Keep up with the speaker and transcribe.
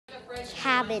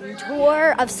cabin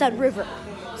tour of Sun River.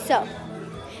 So,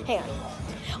 hang on.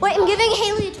 Wait, I'm giving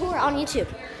Haley a tour on YouTube.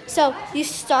 So, you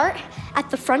start at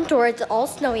the front door. It's all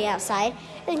snowy outside.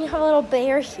 And you have a little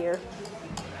bear here.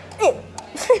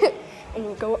 And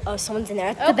you go, oh, someone's in there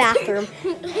at the bathroom.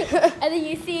 and then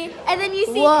you see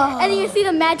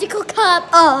the magical cup.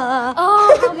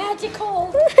 Oh, how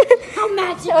magical. How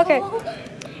magical. Okay.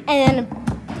 And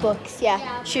then books,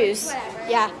 yeah. Shoes. Whatever.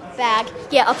 Yeah. Bag.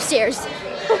 Yeah, upstairs.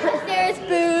 Upstairs,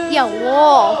 boo. Yeah,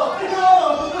 wall.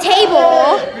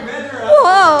 Table.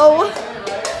 Whoa.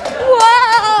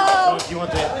 Whoa. You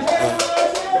want that?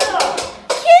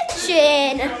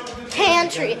 Kitchen.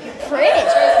 Pantry.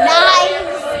 Fridge.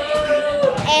 Knives.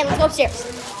 And let's go upstairs.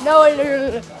 No. So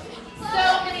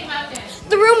many mountains.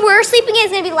 The room we're sleeping in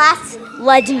is going to be last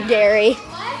legendary.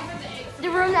 The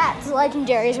room that's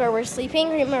legendary is where we're sleeping,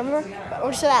 remember?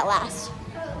 Or so that last.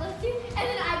 Let's do, and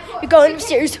then I pour. You're going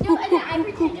upstairs. No, and then I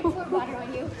pretend to pour water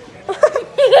on you. There's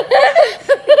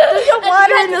no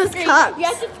water in those cups. You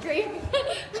have to scream.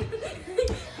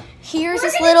 Here's We're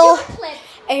this gonna little do a clip.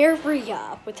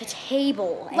 area with a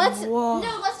table. And Let's whoa.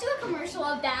 let's do a commercial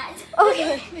of that.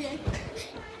 Okay.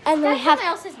 And then we That's have,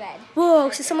 someone else's bed. whoa,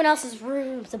 so someone else's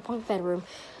room. It's a bunk bedroom.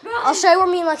 I'll show you where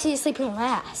me and Lexi is sleeping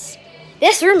last.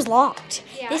 This room's locked.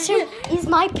 Yeah. This room is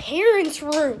my parents'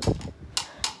 room.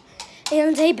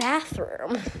 And a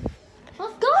bathroom.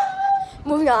 Let's go.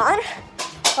 Moving on.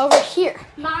 Over here.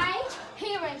 My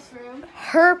parents' room.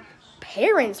 Her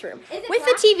parents' room. Is it With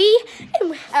black? the TV. And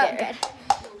with there.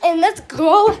 And let's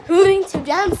go moving to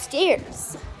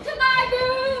downstairs. To my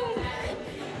room.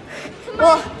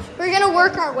 Well, we're going to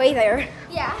work our way there.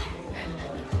 Yeah.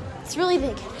 It's really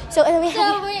big. So, and then we So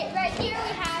have right here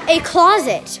we have. a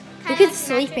closet. We Kind could of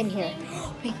sleep in mattress here.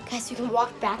 Wait, guys, we can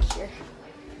walk back here.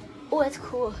 Oh, that's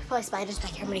cool. Probably spiders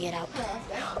back here. I'm gonna get out.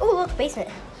 Oh, look, basement.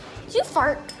 Did you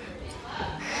fart?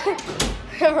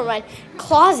 Never mind.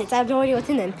 Closets. I have no idea what's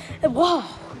in them. Whoa.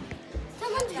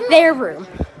 Someone's room. Their room.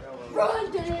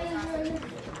 Run.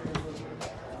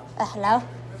 Hello?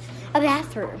 A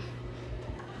bathroom.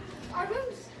 Our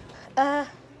rooms.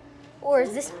 Or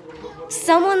is this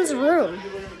someone's room?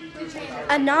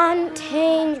 A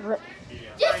non-tamed room.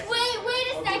 Just wait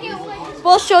a second.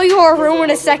 We'll show you our room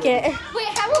in a second. Wait,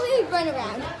 how about we run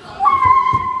around?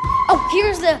 Oh,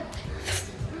 here's the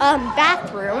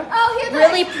bathroom. Oh, here's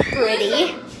Really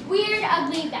pretty. Weird,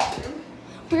 ugly bathroom.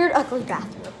 Weird, ugly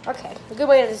bathroom. Okay, a good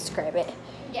way to describe it.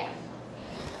 Yeah.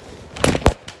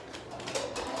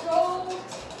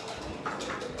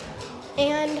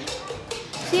 And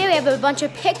so yeah, we have a bunch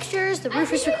of pictures. The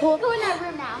roof is so cool. Go in that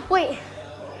room now. Wait,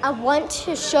 I want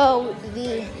to show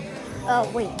the.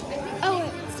 Wait.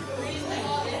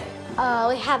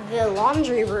 We have the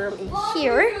laundry room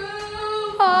here.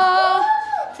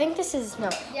 I think this is no.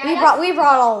 Yeah, We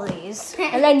brought all these,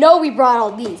 and I know we brought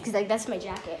all these because like that's my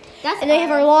jacket. That's and then we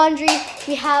have our laundry.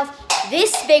 We have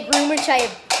this big room, which I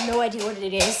have no idea what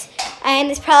it is, and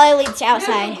it's probably leads to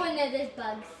outside. No, there's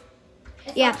bugs.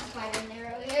 It's Yeah. not a spider in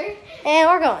there earlier. And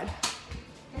we're going.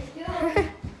 Let's go.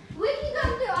 We can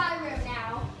go to our room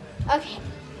now. Okay.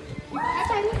 That's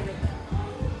fine.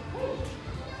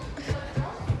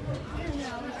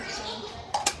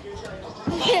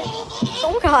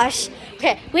 Oh gosh.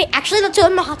 Okay, wait, actually let's go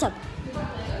in the hot tub.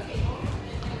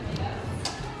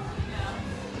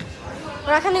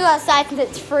 We're not gonna go outside since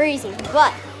it's freezing,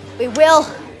 but we will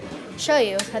show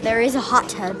you that there is a hot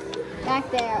tub Back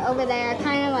there, over there,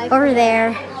 kind of like. over there.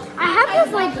 I have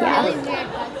this like really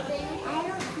weird bug thing.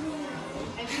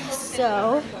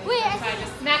 So, Wait, I see a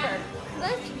snapper.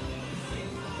 Let's.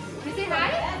 You say hi?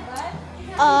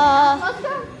 Let's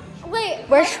go. Wait,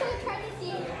 Where's- let's go try to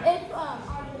see if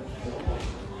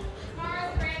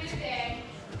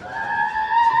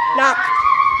knock.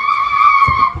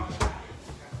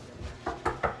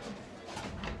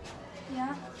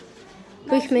 Yeah.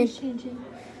 We come in.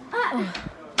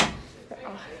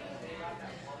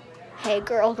 Hey,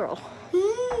 girl.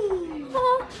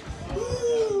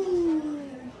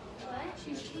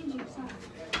 She's changing something.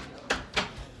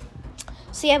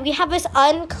 So yeah, we have this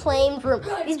unclaimed room.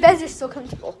 These beds are so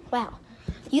comfortable. Wow.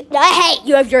 Hey,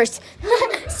 you have yours.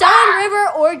 Sun River,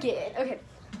 Oregon. Okay.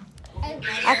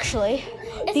 Actually,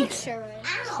 It's the like Sherwood.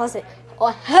 closet.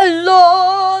 Oh,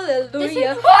 hello,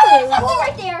 hallelujah. Oh, there's something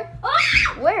right there. Oh!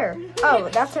 Where? Oh,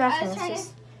 that's what I I'm was trying to.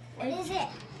 saying. What is it?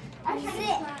 I'm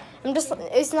just.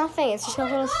 It's nothing. It's just a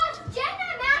little.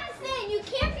 Jenna Madison, you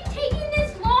can't be taking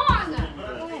this long.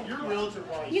 Your realtor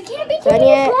probably. You can't be Done taking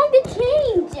yet? this long to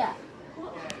change.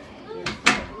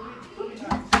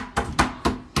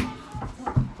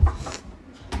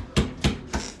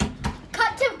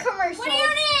 Cut to commercial.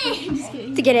 What do you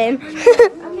need? To get in.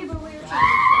 Okay, but we're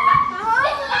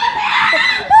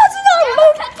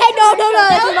Hey, no,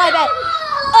 this is my bed.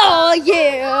 Oh,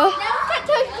 yeah. Now let's cut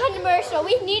to a commercial.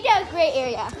 We need a gray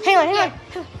area. Hang on.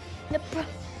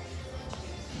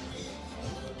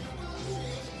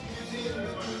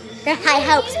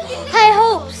 High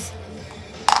hopes.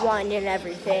 Wanted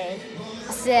everything.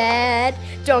 Said,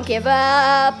 don't give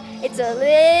up. It's a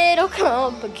little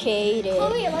complicated.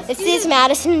 Chloe, let's This do is this.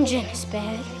 Madison and Jenna's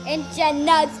bed. And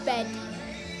Jenna's bed.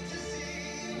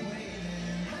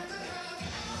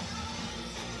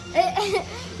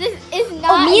 This is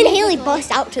not. Oh, me and a Haley musical.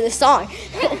 bust out to the song.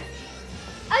 Okay,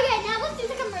 now let's do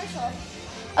the commercial.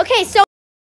 Okay, so